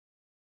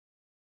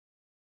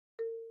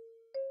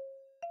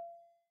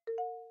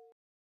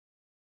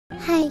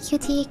Hi,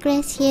 cutie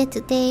Grace here.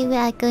 Today we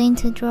are going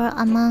to draw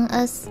Among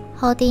Us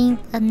holding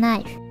a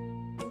knife.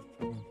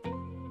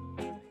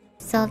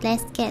 So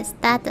let's get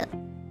started.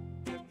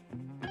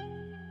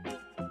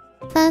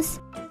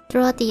 First,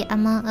 draw the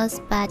Among Us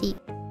body.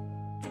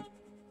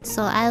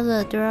 So I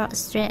will draw a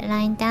straight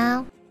line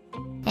down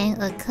and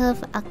a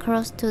curve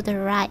across to the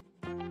right.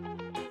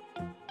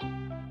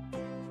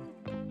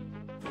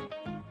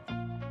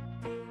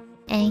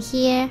 And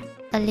here,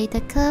 a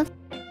little curve.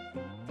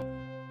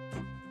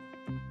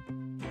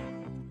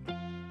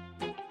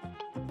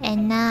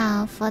 And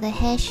now for the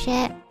head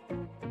shape.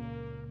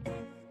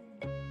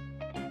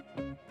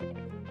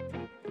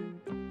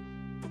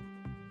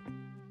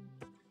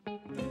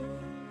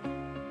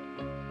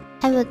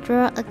 I will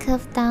draw a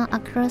curve down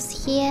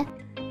across here.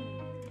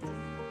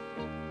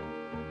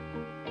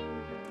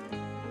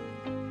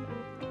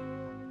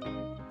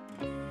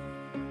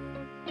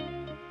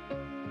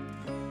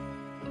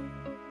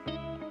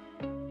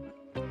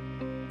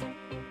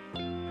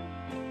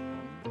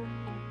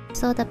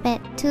 So the back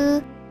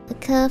too. A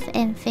curve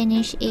and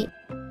finish it.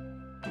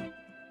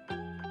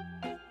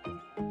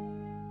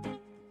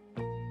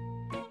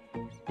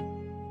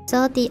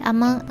 So the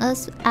Among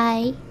Us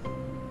eye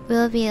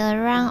will be a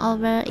round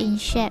oval in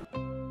shape.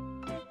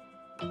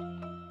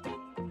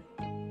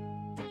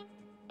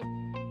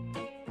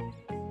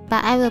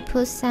 But I will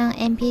put some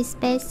empty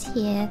space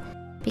here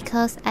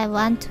because I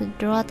want to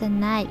draw the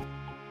knife.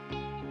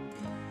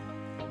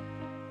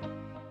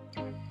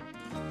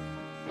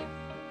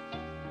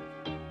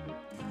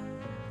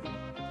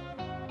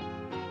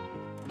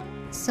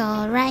 So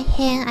right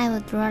hand I will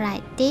draw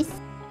like this.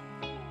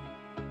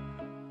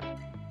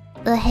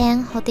 A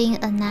hand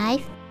holding a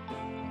knife.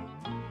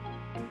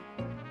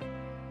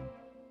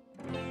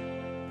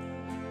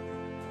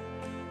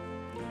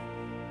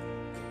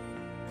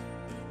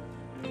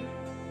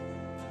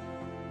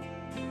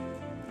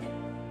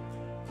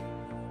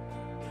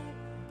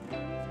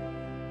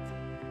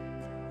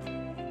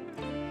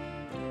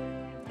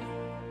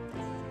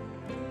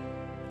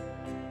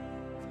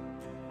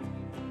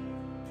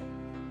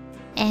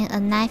 And a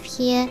knife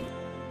here.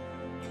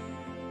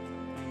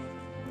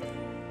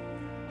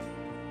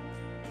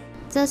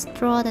 Just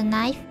draw the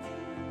knife.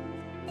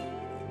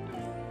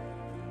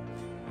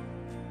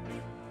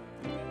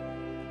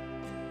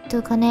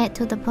 To connect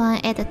to the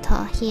point at the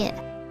top here.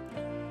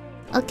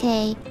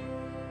 Okay.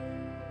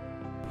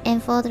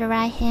 And for the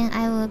right hand,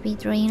 I will be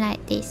drawing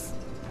like this.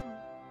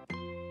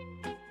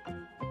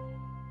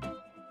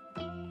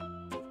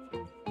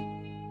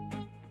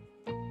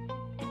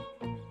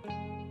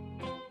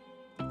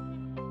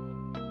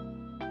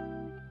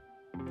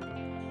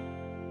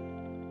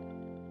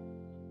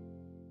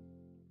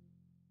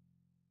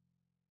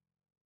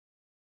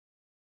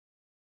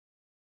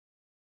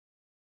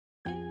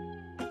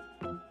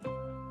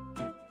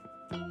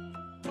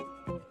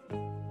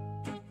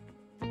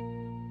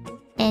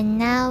 And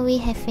now we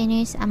have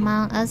finished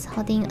Among Us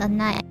holding a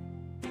knife.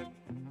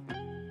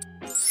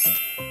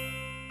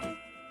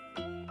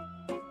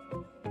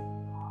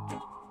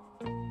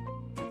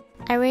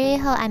 I really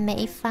hope I made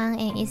it fun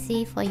and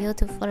easy for you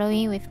to follow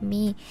in with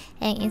me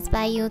and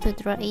inspire you to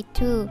draw it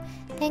too.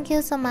 Thank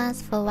you so much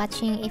for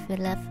watching. If you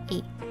love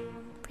it,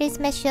 please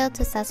make sure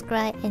to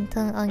subscribe and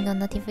turn on your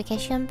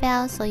notification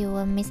bell so you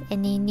won't miss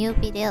any new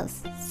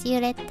videos. See you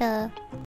later.